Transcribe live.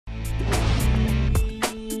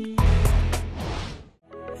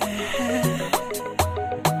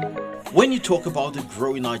When you talk about the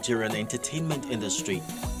growing Nigerian entertainment industry,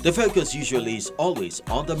 the focus usually is always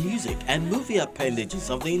on the music and movie appendages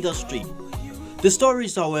of the industry. The story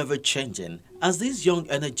is, however, changing as these young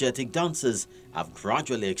energetic dancers have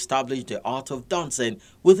gradually established the art of dancing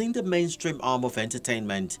within the mainstream arm of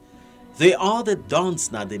entertainment. They are the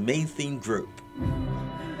Dance Na, the main theme group.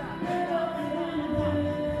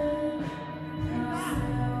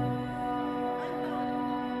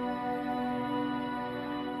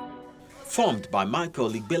 Formed by Michael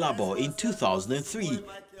Igbilabo in 2003,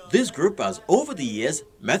 this group has over the years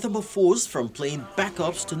metamorphosed from playing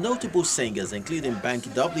backups to notable singers including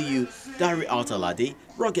Banky W, Dari Altalade,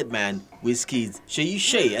 Rugged Man, Wizkid, Seyi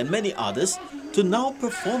Shay and many others to now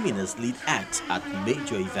performing as lead acts at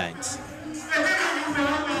major events.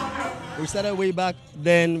 We started way back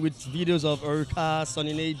then with videos of Eruka,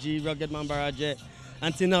 Sonny Neji, Rugged Man Baraje.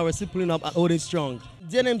 Until now we're still pulling up at Holding Strong.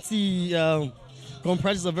 DNMT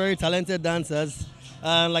comprises of very talented dancers.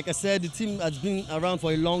 And like I said, the team has been around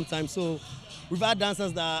for a long time. So we've had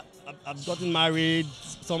dancers that have gotten married,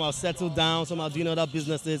 some have settled down, some are doing other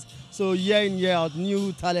businesses. So year in, year out,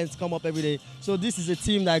 new talents come up every day. So this is a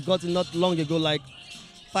team that I got not long ago, like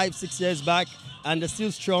 5-6 years back, and they're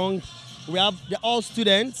still strong. They're all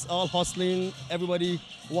students, all hustling, everybody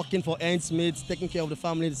working for ends meet, taking care of the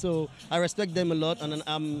family. So I respect them a lot, and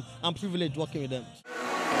I'm privileged working with them.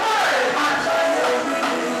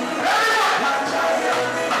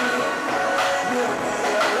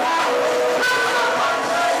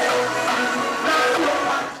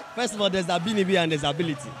 First of all, there's ability and there's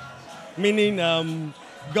ability. Meaning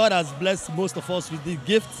God has blessed most of us with the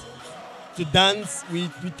gift to dance. We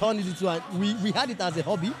turned it into, we had it as a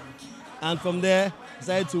hobby. And from there,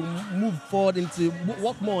 decided to move forward into,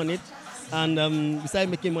 work more on it. And we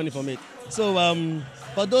started making money from it. So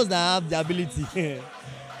for those that have the ability,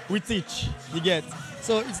 we teach, you get.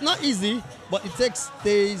 So it's not easy, but it takes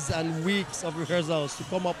days and weeks of rehearsals to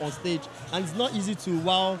come up on stage. And it's not easy to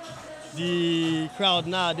wow the crowd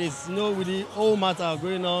nowadays, you know, with the whole matter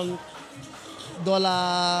going on,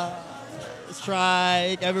 dollar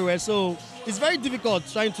strike everywhere. So it's very difficult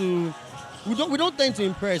trying to, we don't tend to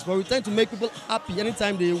impress, but we tend to make people happy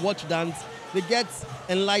anytime they watch dance. They get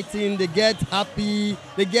enlightened, they get happy,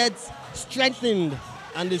 they get strengthened,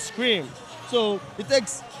 and they scream. So it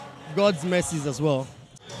takes God's mercies as well.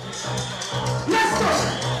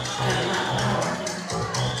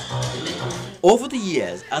 Over the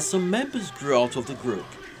years, as some members grew out of the group,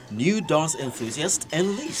 new dance enthusiasts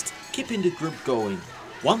enlist, keeping the group going.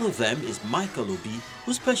 One of them is Michael Obi,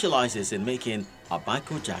 who specializes in making a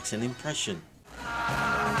Michael Jackson impression.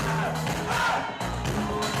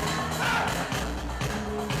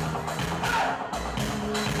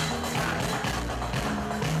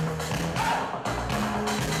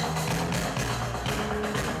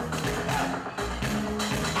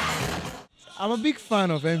 I'm a big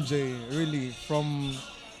fan of MJ, really, from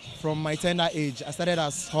my tender age. I started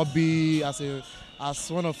as hobby, as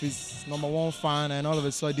one of his #1 fan, and all of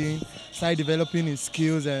a sudden started developing his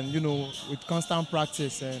skills, and you know, with constant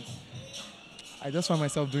practice, and I just found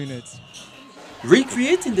myself doing it.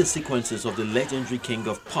 Recreating the sequences of the legendary king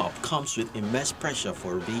of pop comes with immense pressure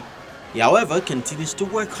for Obi. He, however, continues to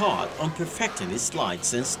work hard on perfecting his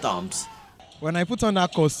slides and stomps. When I put on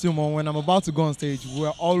that costume or when I'm about to go on stage,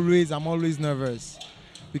 I'm always nervous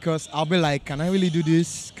because I'll be like, can I really do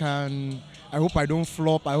this? I hope I don't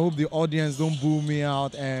flop. I hope the audience don't boo me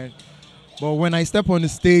out. But when I step on the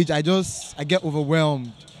stage, I get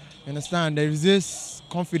overwhelmed. You understand? There is this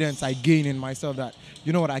confidence I gain in myself that,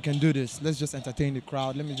 you know what, I can do this. Let's just entertain the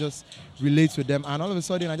crowd. Let me just relate with them. And all of a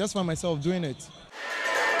sudden, I just find myself doing it.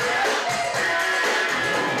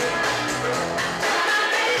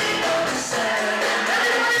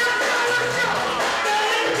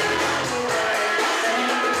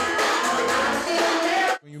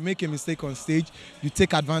 Make a mistake on stage, you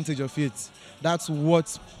take advantage of it. That's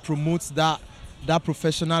what promotes that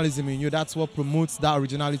professionalism in you. That's what promotes that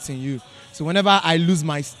originality in you. So whenever I lose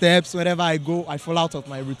my steps, whenever I fall out of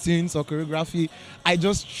my routines or choreography, I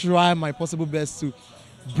just try my possible best to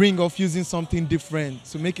bring off using something different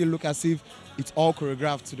to make it look as if it's all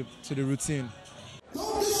choreographed to the routine.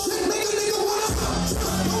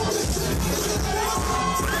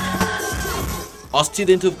 A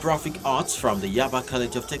student of graphic arts from the Yaba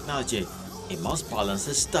College of Technology, he must balance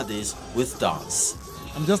his studies with dance.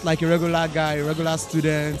 I'm just like a regular guy, a regular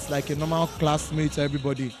student, like a normal classmate to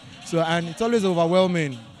everybody. So, and it's always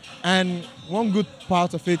overwhelming. And one good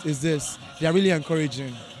part of it is this, they're really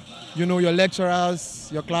encouraging. You know, your lecturers,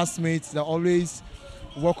 your classmates, they always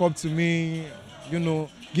walk up to me, you know,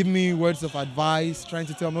 give me words of advice, trying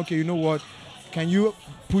to tell me, okay, you know what, can you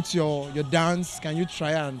put your dance, can you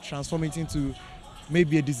try and transform it into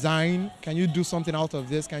maybe a design? Can you do something out of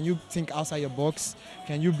this? Can you think outside your box?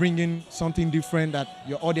 Can you bring in something different that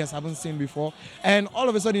your audience haven't seen before? And all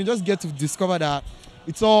of a sudden you just get to discover that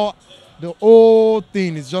the whole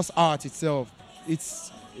thing is just art itself.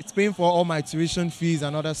 It's paying for all my tuition fees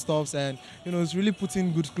and other stuffs, and it's really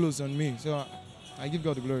putting good clothes on me. So I give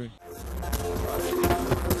God the glory.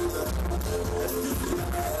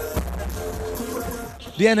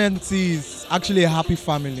 The NNT is actually a happy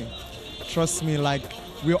family. Trust me, like,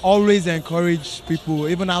 we always encourage people,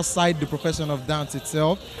 even outside the profession of dance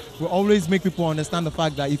itself. We always make people understand the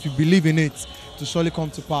fact that if you believe in it, it will surely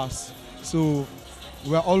come to pass. So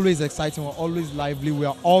we're always exciting, we're always lively, we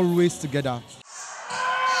are always together.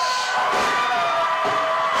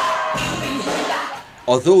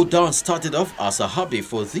 Although dance started off as a hobby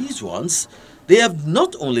for these ones, they have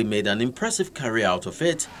not only made an impressive career out of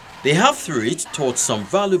it, they have through it taught some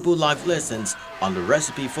valuable life lessons on the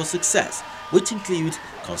recipe for success, which include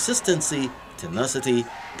consistency, tenacity,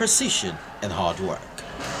 precision, and hard work.